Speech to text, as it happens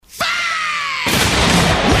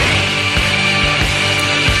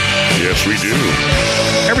Yes, we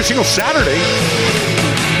do. Every single Saturday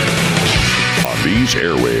on these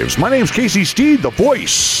airwaves. My name's Casey Steed, the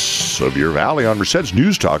voice of your valley on Merced's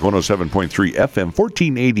News Talk, 107.3 FM,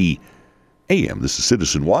 1480 AM. This is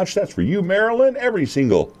Citizen Watch. That's for you, Maryland. Every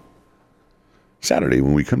single Saturday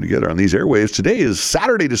when we come together on these airwaves. Today is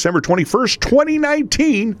Saturday, December 21st,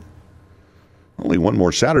 2019. Only one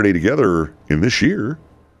more Saturday together in this year.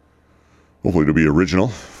 Hopefully it'll be original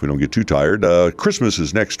if we don't get too tired. Christmas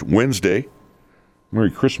is next Wednesday. Merry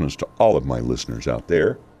Christmas to all of my listeners out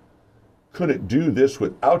there. Couldn't do this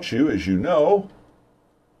without you, as you know,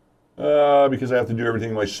 because I have to do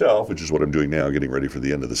everything myself, which is what I'm doing now, getting ready for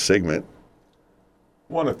the end of the segment.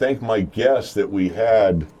 I want to thank my guests that we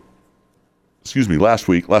had,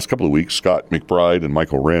 last couple of weeks, Scott McBride and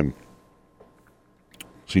Michael Wren,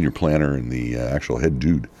 senior planner and the actual head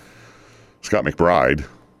dude. Scott McBride,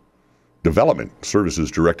 Development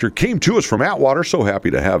Services Director, came to us from Atwater. So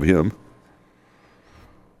happy to have him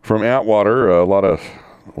from Atwater. A lot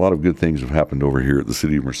of good things have happened over here at the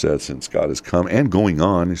City of Merced since Scott has come and going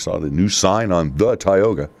on. You saw the new sign on the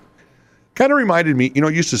Tioga. Kind of reminded me,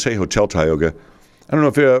 it used to say Hotel Tioga. I don't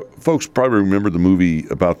know if folks probably remember the movie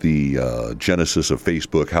about the genesis of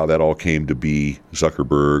Facebook, how that all came to be.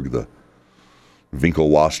 Zuckerberg, the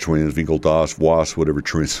Winklevoss twins, Winklevoss, whatever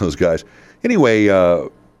twins, those guys. Anyway,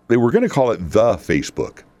 they were going to call it the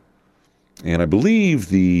Facebook. And I believe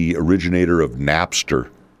the originator of Napster,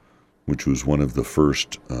 which was one of the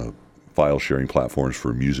first file sharing platforms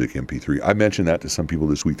for music, MP3. I mentioned that to some people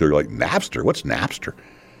this week. They're like, Napster? What's Napster?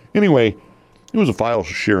 Anyway, it was a file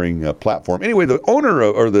sharing platform. Anyway, the owner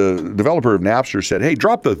or the developer of Napster said, hey,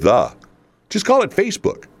 drop the. Just call it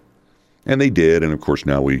Facebook. And they did. And of course,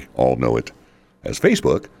 now we all know it as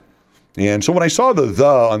Facebook. And so when I saw the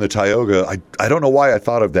on the Tioga, I don't know why I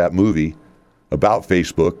thought of that movie about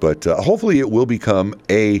Facebook, but hopefully it will become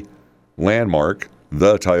a landmark,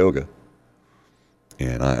 the Tioga.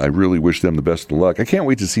 And I really wish them the best of luck. I can't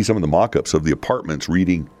wait to see some of the mock-ups of the apartments.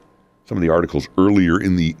 Reading some of the articles earlier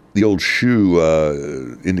in the old shoe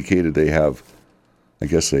indicated they have, I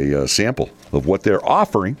guess, a sample of what they're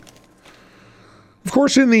offering. Of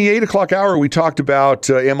course, in the 8 o'clock hour, we talked about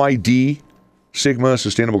MID, SGMA,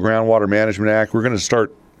 Sustainable Groundwater Management Act. We're going to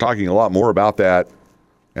start talking a lot more about that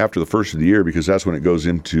after the first of the year because that's when it goes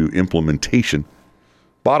into implementation.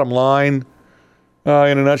 Bottom line, in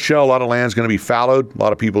a nutshell, a lot of land's going to be fallowed. A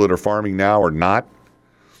lot of people that are farming now are not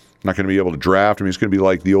going to be able to draft. I mean, it's going to be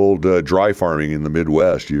like the old dry farming in the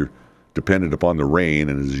Midwest. You're dependent upon the rain,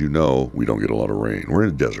 and as you know, we don't get a lot of rain. We're in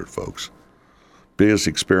a desert, folks.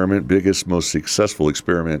 Biggest, most successful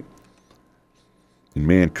experiment in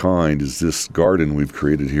mankind is this garden we've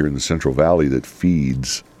created here in the Central Valley that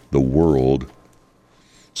feeds the world.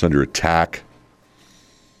 It's under attack.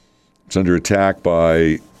 It's under attack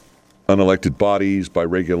by unelected bodies, by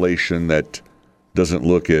regulation that doesn't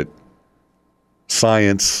look at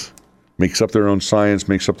science, makes up their own science,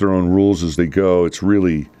 makes up their own rules as they go. It's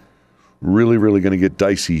really going to get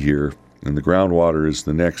dicey here. And the groundwater is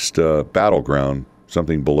the next battleground,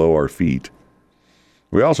 something below our feet.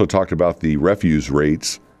 We also talked about the refuse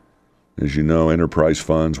rates. As you know, enterprise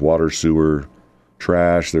funds, water, sewer,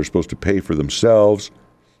 trash, they're supposed to pay for themselves.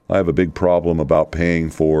 I have a big problem about paying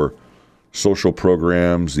for social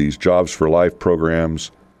programs, these Jobs for Life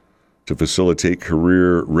programs to facilitate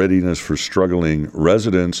career readiness for struggling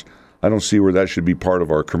residents. I don't see where that should be part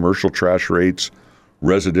of our commercial trash rates,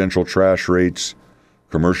 residential trash rates,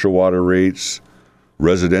 commercial water rates,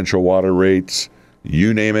 residential water rates,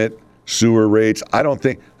 you name it. Sewer rates.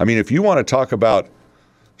 If you want to talk about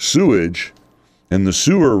sewage and the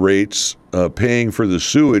sewer rates paying for the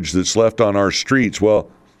sewage that's left on our streets, well,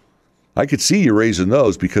 I could see you raising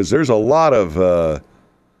those because there's a lot of,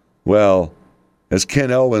 as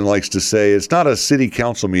Ken Elwin likes to say, it's not a city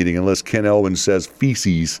council meeting unless Ken Elwin says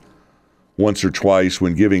feces once or twice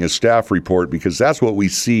when giving a staff report, because that's what we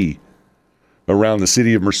see around the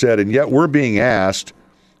city of Merced. And yet we're being asked,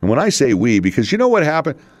 and when I say we, because you know what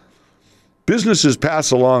happened? Businesses pass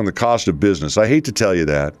along the cost of business. I hate to tell you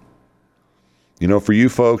that. For you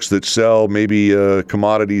folks that sell maybe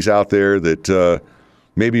commodities out there that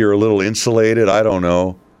maybe are a little insulated, I don't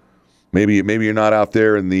know. Maybe you're not out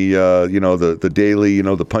there in the the daily,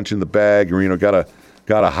 the punch in the bag, or got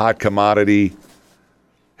a hot commodity,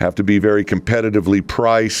 have to be very competitively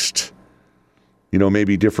priced.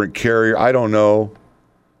 Maybe different carrier. I don't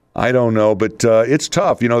know, but it's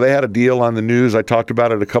tough. They had a deal on the news. I talked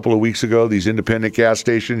about it a couple of weeks ago, these independent gas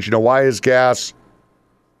stations. Why is gas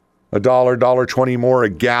 $1.20 more a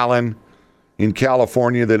gallon in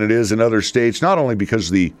California than it is in other states? Not only because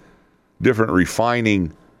the different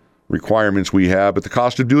refining requirements we have, but the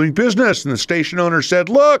cost of doing business. And the station owner said,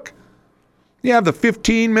 look, you have the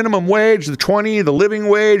 15 minimum wage, the 20, the living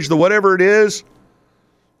wage, the whatever it is.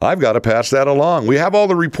 I've got to pass that along. We have all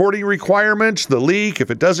the reporting requirements, the leak. If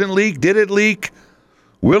it doesn't leak, did it leak?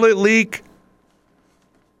 Will it leak?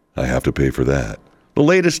 I have to pay for that. The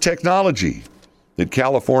latest technology that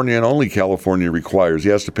California and only California requires, he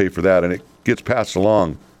has to pay for that, and it gets passed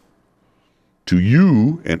along to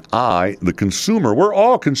you and I, the consumer. We're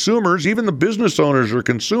all consumers. Even the business owners are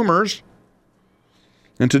consumers.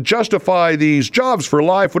 And to justify these jobs for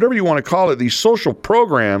life, whatever you want to call it, these social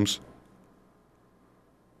programs,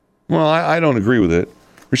 well, I don't agree with it.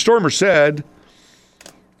 Restore Merced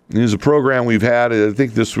is a program we've had. I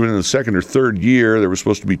think this was in the second or third year. There was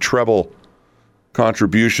supposed to be treble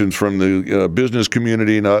contributions from the business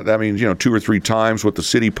community. And that means, 2 or 3 times what the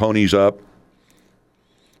city ponies up.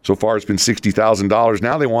 So far, it's been $60,000.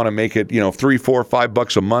 Now they want to make it, $3, $4,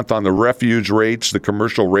 $5 a month on the refuge rates, the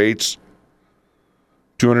commercial rates.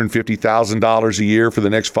 $250,000 a year for the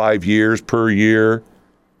next 5 years per year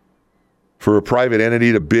for a private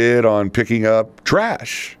entity to bid on picking up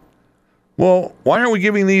trash. Well, why aren't we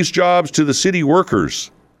giving these jobs to the city workers?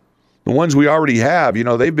 The ones we already have,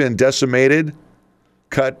 they've been decimated,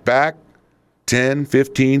 cut back 10,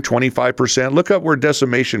 15, 25%. Look up where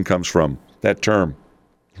decimation comes from, that term,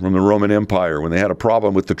 from the Roman Empire. When they had a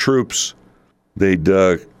problem with the troops, they'd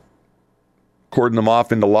cordon them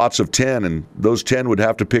off into lots of 10, and those 10 would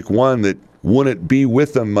have to pick one that wouldn't be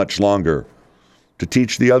with them much longer to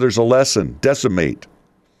teach the others a lesson. Decimate.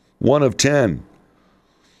 1 of 10.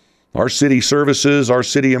 Our city services, our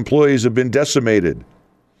city employees have been decimated.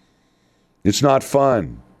 It's not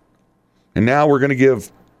fun. And now we're going to give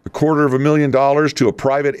 $250,000 to a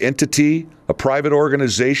private entity, a private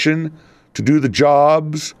organization to do the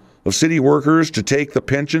jobs of city workers, to take the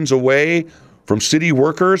pensions away from city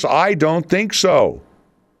workers? I don't think so.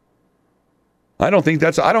 I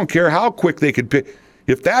don't care how quick they could pick.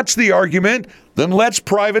 If that's the argument, then let's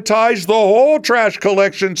privatize the whole trash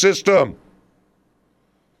collection system.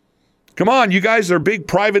 Come on, you guys are big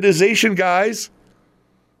privatization guys.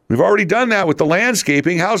 We've already done that with the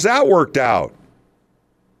landscaping. How's that worked out?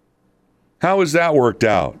 How has that worked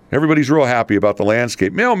out? Everybody's real happy about the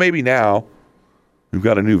landscape. Well, maybe now. We've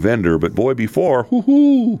got a new vendor, but boy, before,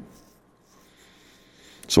 whoo-hoo.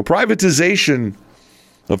 So privatization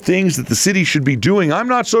of things that the city should be doing, I'm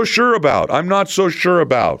not so sure about.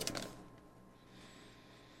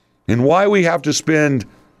 And why we have to spend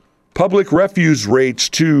public refuse rates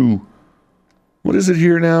to, what is it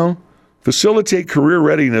here now? Facilitate career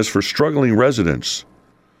readiness for struggling residents.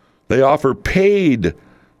 They offer paid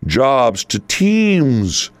jobs to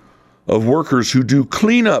teams of workers who do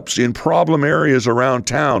cleanups in problem areas around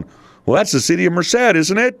town. Well, that's the city of Merced,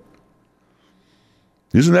 isn't it?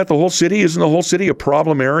 Isn't that the whole city? Isn't the whole city a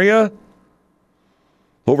problem area?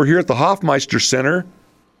 Over here at the Hofmeister Center,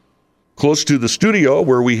 close to the studio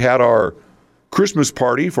where we had our Christmas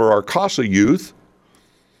party for our CASA youth,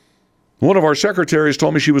 one of our secretaries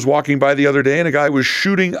told me she was walking by the other day and a guy was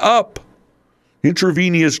shooting up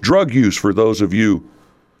intravenous drug use, for those of you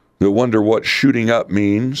that wonder what shooting up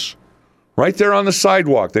means. Right there on the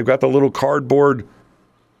sidewalk, they've got the little cardboard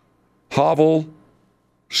hovel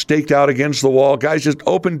staked out against the wall. Guys just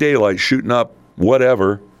open daylight shooting up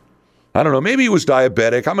whatever. I don't know. Maybe he was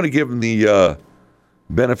diabetic. I'm going to give him the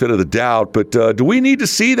benefit of the doubt. But do we need to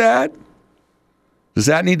see that? Does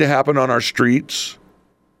that need to happen on our streets?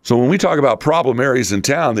 So when we talk about problem areas in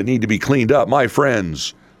town that need to be cleaned up, my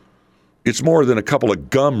friends, it's more than a couple of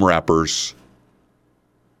gum wrappers.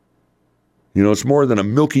 It's more than a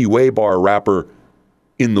Milky Way bar wrapper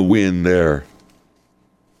in the wind there.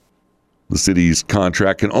 The city's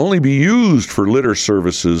contract can only be used for litter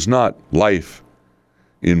services, not life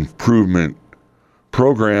improvement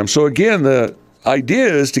programs. So again, the idea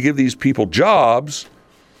is to give these people jobs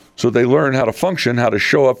so they learn how to function, how to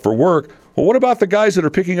show up for work. Well, what about the guys that are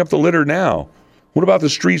picking up the litter now? What about the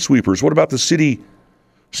street sweepers? What about the city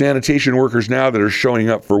sanitation workers now that are showing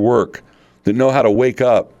up for work, that know how to wake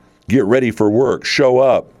up, get ready for work, show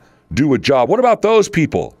up, do a job? What about those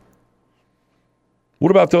people?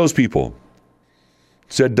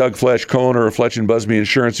 Said Doug Fletch, co-owner of Fletch & Busby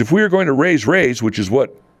Insurance, if we are going to raise rates, which is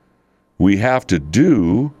what we have to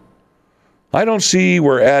do, I don't see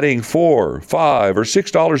where adding $4, $5, or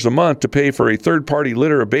 $6 a month to pay for a third-party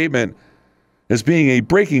litter abatement as being a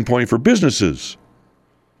breaking point for businesses.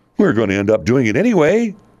 We're going to end up doing it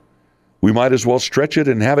anyway. We might as well stretch it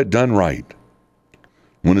and have it done right.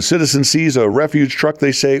 When a citizen sees a refuge truck,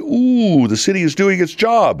 they say, ooh, the city is doing its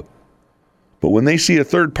job. But when they see a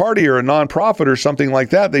third party or a nonprofit or something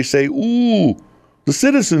like that, they say, ooh, The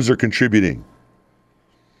citizens are contributing.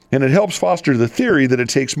 And it helps foster the theory that it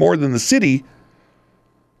takes more than the city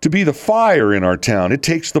to be the fire in our town. It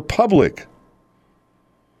takes the public.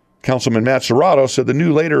 Councilman Matt Serrato said the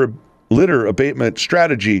new litter abatement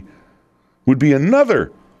strategy would be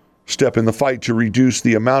another step in the fight to reduce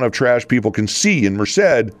the amount of trash people can see in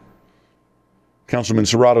Merced. Councilman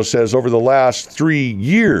Serrato says over the last 3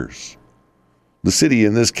 years, the city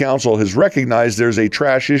and this council has recognized there's a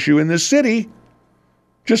trash issue in this city.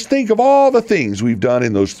 Just think of all the things we've done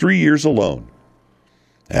in those 3 years alone.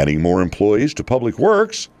 Adding more employees to Public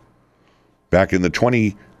Works. Back in the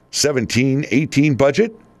 2017-18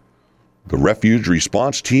 budget, the refuge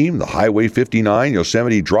response team, the Highway 59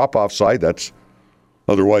 Yosemite drop-off site, that's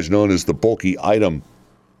otherwise known as the bulky item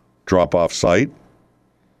drop-off site.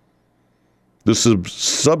 The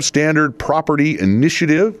substandard property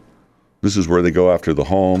initiative. This is where they go after the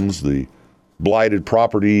homes, the blighted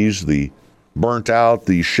properties, the burnt out,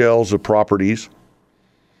 the shells of properties.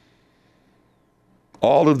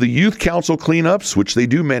 All of the youth council cleanups, which they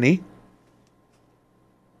do many.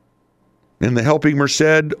 And the Helping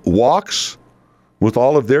Merced walks with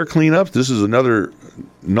all of their cleanups. This is another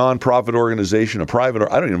nonprofit organization, I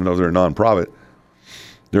don't even know if they're a nonprofit.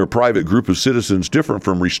 They're a private group of citizens different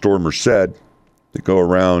from Restore Merced that go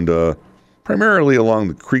around primarily along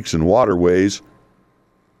the creeks and waterways,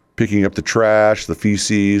 picking up the trash, the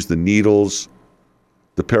feces, the needles,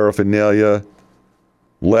 the paraphernalia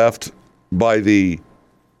left by the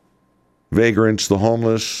vagrants, the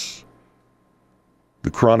homeless,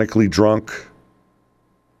 the chronically drunk,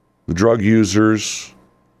 the drug users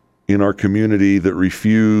in our community that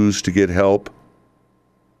refuse to get help.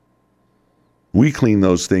 We clean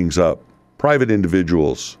those things up, private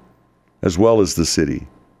individuals, as well as the city.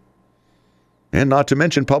 And not to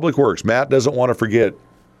mention Public Works. Matt doesn't want to forget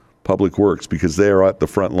Public Works because they are at the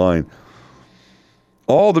front line.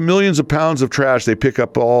 All the millions of pounds of trash they pick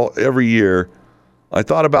up every year. I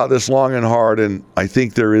thought about this long and hard, and I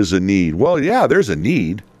think there is a need. Well, yeah, there's a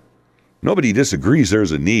need. Nobody disagrees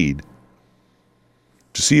there's a need.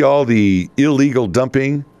 To see all the illegal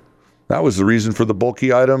dumping, that was the reason for the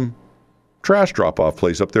bulky item trash drop-off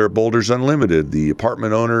place up there at Boulders Unlimited. The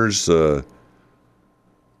apartment owners,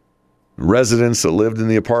 residents that lived in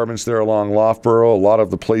the apartments there along Loughborough, a lot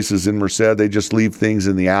of the places in Merced, they just leave things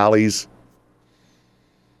in the alleys.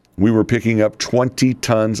 We were picking up 20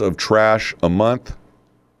 tons of trash a month.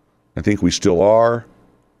 I think we still are.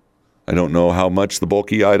 I don't know how much the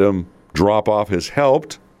bulky item drop-off has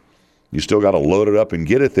helped. You still got to load it up and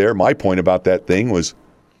get it there. My point about that thing was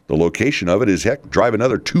the location of it is, heck, drive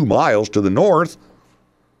another 2 miles to the north,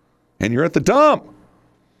 and you're at the dump.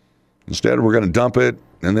 Instead, we're going to dump it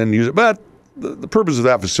and then use it. But the purpose of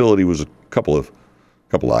that facility was a couple of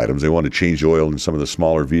items. They wanted to change the oil in some of the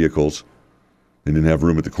smaller vehicles. They didn't have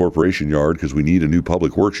room at the corporation yard because we need a new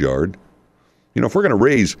Public Works yard. You know, if we're going to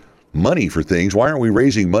raise money for things, why aren't we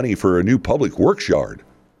raising money for a new Public Works yard?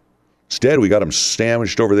 Instead, we got them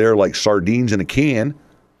sandwiched over there like sardines in a can.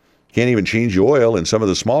 Can't even change the oil in some of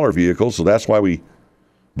the smaller vehicles, so that's why we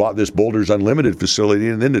bought this Boulders Unlimited facility,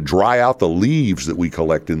 and then to dry out the leaves that we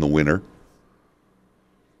collect in the winter.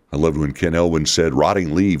 I loved when Ken Elwin said,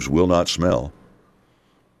 rotting leaves will not smell.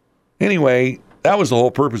 Anyway, that was the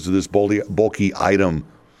whole purpose of this bulky item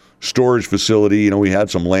storage facility. You know, we had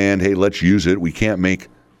some land. Hey, let's use it. We can't make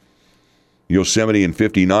Yosemite and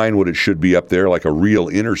 59 what it should be up there, like a real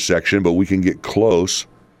intersection, but we can get close.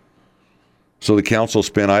 So the council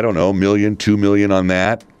spent, I don't know, $1 million, $2 million on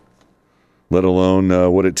that, let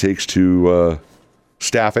alone what it takes to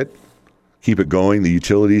staff it, keep it going, the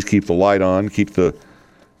utilities, keep the light on, keep the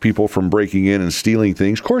people from breaking in and stealing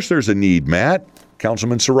things. Of course there's a need, Matt.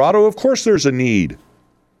 Councilman Serrato, of course there's a need.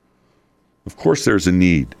 Of course there's a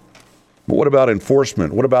need. But what about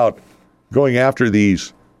enforcement? What about going after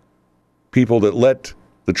these people that let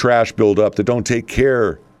the trash build up, that don't take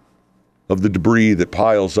care of the debris that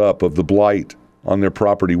piles up, of the blight on their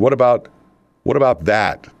property? What about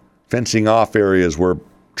that? Fencing off areas where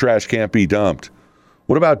trash can't be dumped.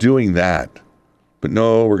 What about doing that? But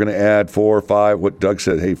no, we're going to add 4 or 5, what Doug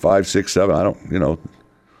said, hey, 5, 6, 7, I don't,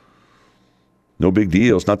 no big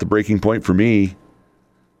deal. It's not the breaking point for me,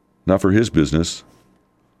 not for his business.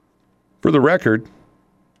 For the record,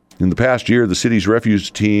 in the past year, the city's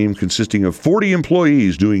refuge team, consisting of 40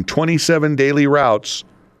 employees doing 27 daily routes,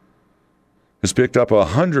 has picked up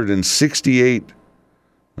 168,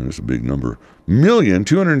 that's a big number,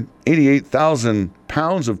 288,000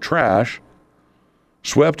 pounds of trash,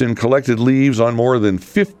 swept and collected leaves on more than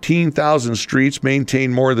 15,000 streets,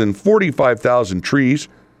 maintained more than 45,000 trees,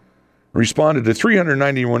 responded to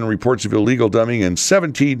 391 reports of illegal dumping and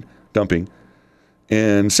 17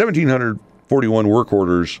 and 1,741 work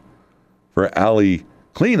orders for alley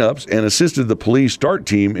cleanups, and assisted the police DART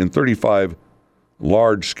team in 35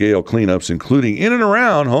 large-scale cleanups, including in and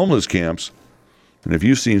around homeless camps. And if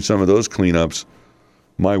you've seen some of those cleanups,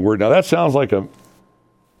 my word. Now, that sounds like a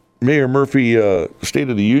Mayor Murphy State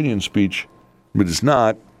of the Union speech, but it's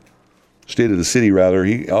not. State of the City, rather.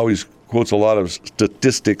 He always quotes a lot of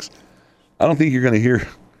statistics. I don't think you're going to hear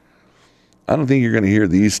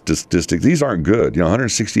these statistics. These aren't good.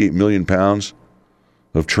 168 million pounds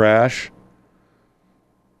of trash.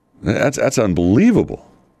 That's unbelievable.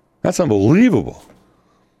 That's unbelievable.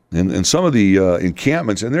 And some of the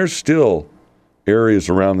encampments, and there's still areas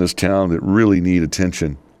around this town that really need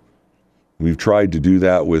attention. We've tried to do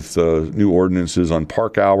that with new ordinances on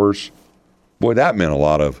park hours. Boy, that met a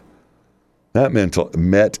lot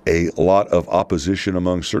of opposition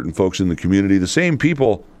among certain folks in the community. The same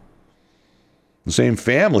people, the same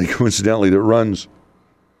family, coincidentally, that runs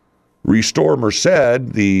Restore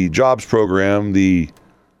Merced, the jobs program that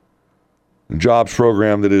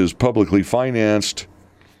is publicly financed.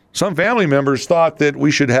 Some family members thought that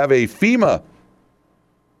we should have a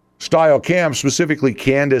FEMA-style camp, specifically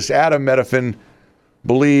Candace Adam Medifin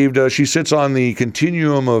believed. She sits on the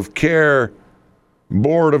Continuum of Care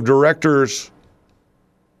Board of Directors.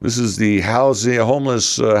 This is the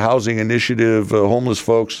homeless housing initiative, homeless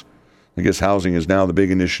folks. I guess housing is now the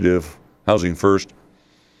big initiative, Housing First.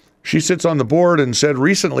 She sits on the board and said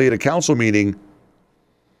recently at a council meeting,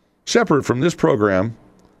 separate from this program,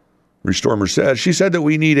 Restore Merced, she said that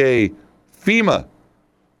we need a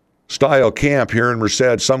FEMA-style camp here in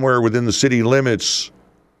Merced, somewhere within the city limits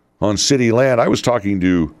on city land. I was talking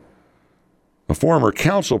to a former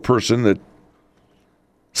council person that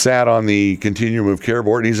sat on the Continuum of Care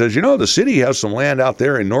Board, and he says, the city has some land out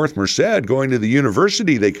there in North Merced going to the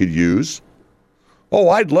university they could use. Oh,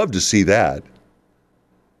 I'd love to see that.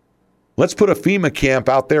 Let's put a FEMA camp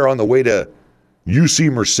out there on the way to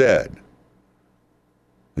UC Merced.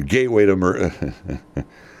 The gateway to Merced.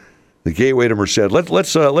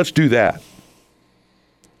 Let's do that.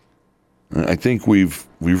 I think we've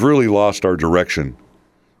really lost our direction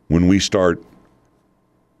when we start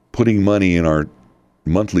putting money in our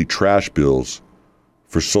monthly trash bills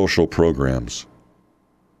for social programs.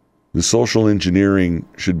 The social engineering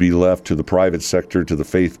should be left to the private sector, to the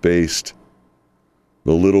faith-based.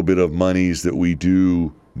 The little bit of monies that we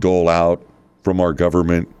do dole out from our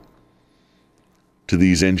government to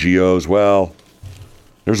these NGOs, well,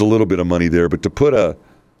 there's a little bit of money there, but to put a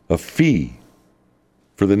fee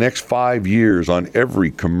for the next 5 years on every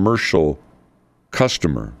commercial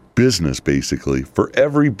customer, business basically, for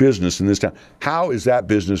every business in this town, how is that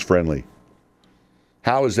business friendly?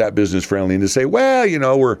 How is that business friendly? And to say,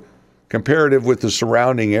 well, we're comparative with the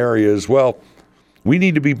surrounding areas, well, we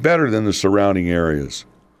need to be better than the surrounding areas.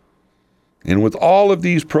 And with all of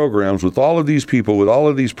these programs, with all of these people, with all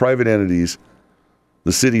of these private entities,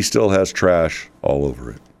 the city still has trash all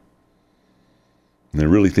over it. And I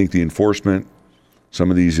really think the enforcement, some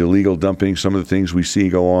of these illegal dumping, some of the things we see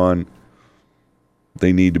go on,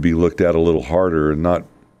 they need to be looked at a little harder and not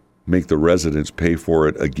make the residents pay for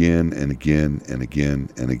it again and again and again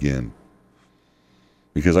and again.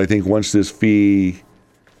 Because I think once this fee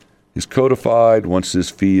is codified, once this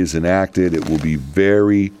fee is enacted, it will be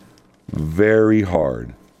very, very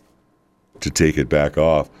hard to take it back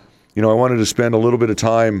off. I wanted to spend a little bit of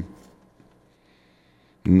time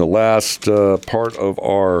in the last part of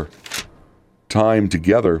our time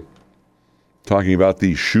together talking about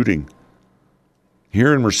the shooting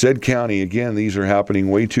here in Merced County. Again, these are happening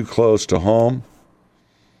way too close to home.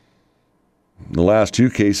 The last two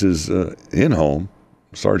cases in home,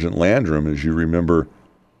 Sergeant Landrum, as you remember,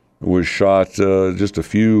 was shot just a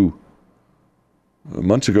few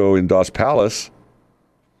months ago in Dos Palace,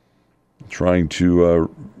 trying to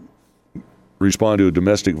respond to a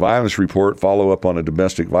domestic violence report, follow up on a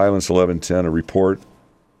domestic violence 1110, a report.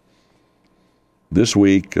 This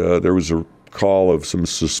week, there was a call of some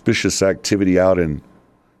suspicious activity out in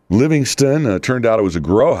Livingston. Turned out it was a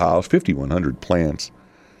grow house, 5,100 plants,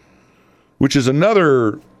 which is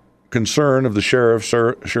another concern of the sheriff,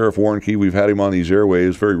 Sheriff Warnke. We've had him on these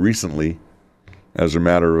airwaves very recently, as a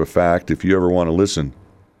matter of fact. If you ever want to listen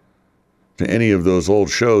to any of those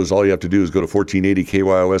old shows, all you have to do is go to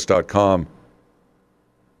 1480kys.com,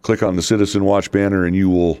 click on the Citizen Watch banner, and you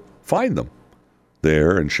will find them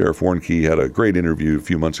there. And Sheriff Warnke had a great interview a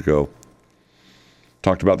few months ago.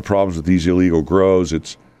 Talked about the problems with these illegal grows.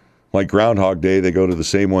 It's like Groundhog Day. They go to the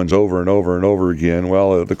same ones over and over and over again.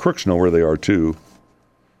 Well, the crooks know where they are, too.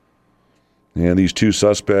 And these two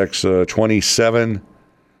suspects, 27,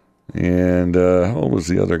 and what was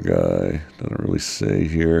the other guy? Doesn't really say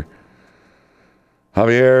here.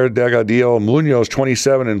 Javier Delgadillo Munoz,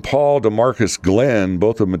 27, and Paul DeMarcus Glenn,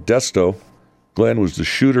 both of Modesto. Glenn was the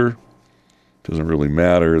shooter. Doesn't really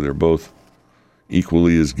matter. They're both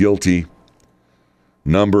equally as guilty.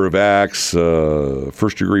 Number of acts,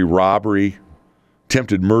 first-degree robbery,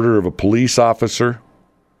 attempted murder of a police officer,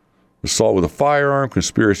 assault with a firearm,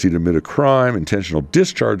 conspiracy to commit a crime, intentional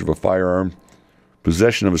discharge of a firearm,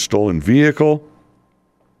 possession of a stolen vehicle,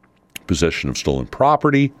 possession of stolen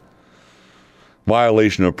property,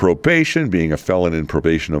 violation of probation, being a felon in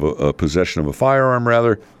probation of a possession of a firearm,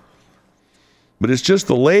 rather. But it's just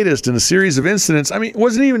the latest in a series of incidents. I mean, it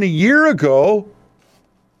wasn't even a year ago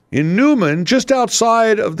in Newman, just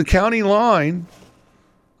outside of the county line,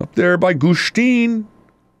 up there by Gustin,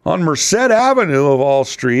 on Merced Avenue of all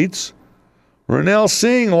streets, Ronell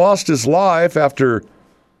Singh lost his life after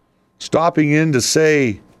stopping in to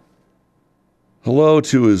say hello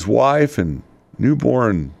to his wife and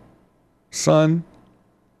newborn son.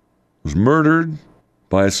 Was murdered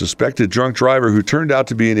by a suspected drunk driver who turned out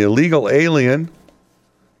to be an illegal alien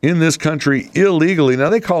in this country illegally. Now,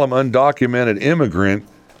 they call him undocumented immigrant.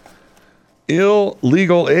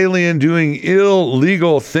 Illegal alien doing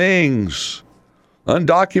illegal things.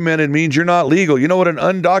 Undocumented means you're not legal. You know what an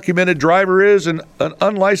undocumented driver is? An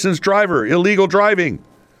unlicensed driver. Illegal driving.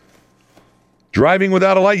 Driving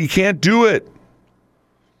without a license. You can't do it.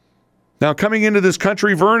 Now, coming into this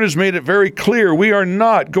country, Vern has made it very clear we are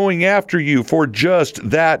not going after you for just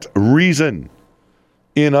that reason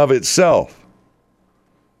in of itself,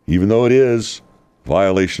 even though it is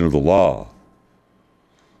violation of the law.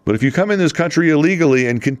 But if you come in this country illegally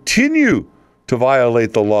and continue to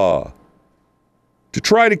violate the law, to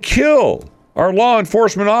try to kill our law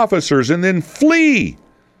enforcement officers and then flee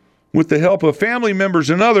with the help of family members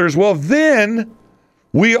and others, well, then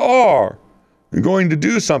we are going to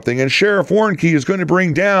do something. And Sheriff Warnke is going to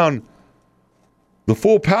bring down the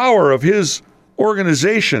full power of his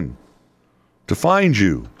organization to find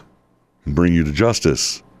you and bring you to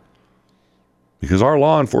justice. Because our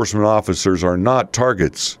law enforcement officers are not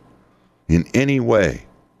targets in any way.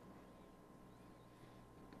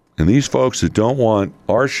 And these folks that don't want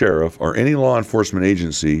our sheriff or any law enforcement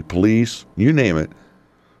agency, police, you name it,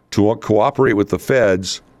 to cooperate with the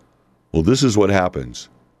feds, well, this is what happens.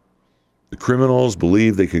 The criminals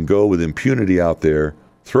believe they can go with impunity out there,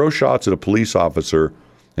 throw shots at a police officer,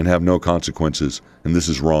 and have no consequences. And this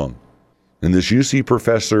is wrong. And this UC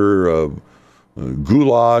professor,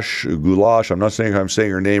 Goulash, I'm not saying I'm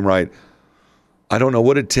saying her name right. I don't know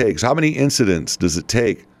what it takes. How many incidents does it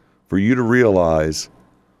take for you to realize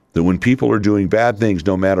that when people are doing bad things,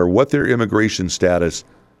 no matter what their immigration status,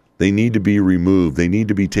 they need to be removed. They need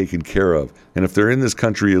to be taken care of. And if they're in this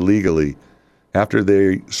country illegally, after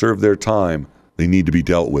they serve their time, they need to be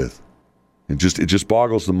dealt with. It just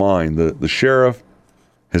boggles the mind. The sheriff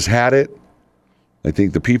has had it. I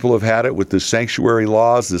think the people have had it with the sanctuary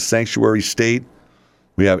laws, the sanctuary state.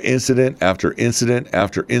 We have incident after incident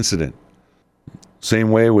after incident.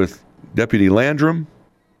 Same way with Deputy Landrum,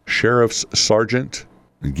 Sheriff's Sergeant.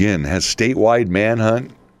 Again, has statewide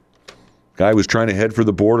manhunt. Guy was trying to head for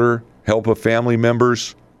the border, help a family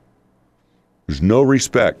members. There's no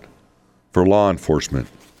respect for law enforcement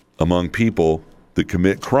among people that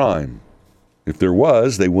commit crime. If there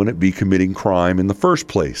was, they wouldn't be committing crime in the first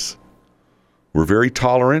place. We're very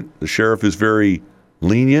tolerant. The sheriff is very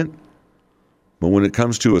lenient. But when it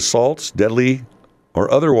comes to assaults, deadly or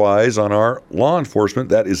otherwise, on our law enforcement,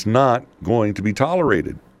 that is not going to be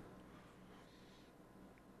tolerated.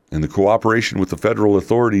 And the cooperation with the federal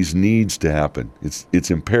authorities needs to happen.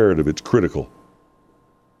 It's imperative. It's critical.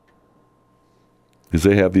 Because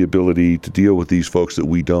they have the ability to deal with these folks that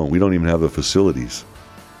we don't. We don't even have the facilities.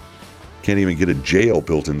 Can't even get a jail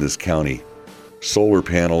built in this county. Solar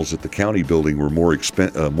panels at the county building were more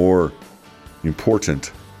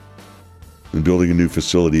important than building a new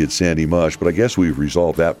facility at Sandy Mush. But I guess we've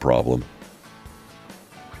resolved that problem.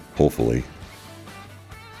 Hopefully.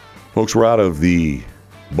 Folks, we're out of the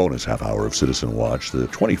bonus half hour of Citizen Watch, the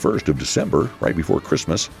 21st of December, right before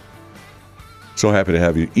Christmas. So happy to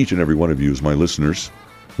have you, each and every one of you as my listeners.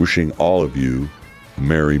 Wishing all of you a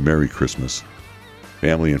Merry, Merry Christmas.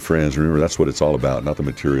 Family and friends, remember that's what it's all about, not the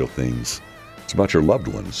material things. It's about your loved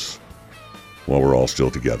ones while we're all still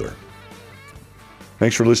together.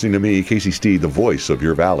 Thanks for listening to me, Casey Steed, the voice of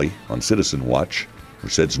your valley on Citizen Watch,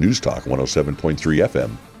 Merced's News Talk 107.3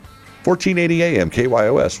 FM, 1480 AM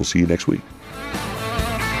KYOS. We'll see you next week.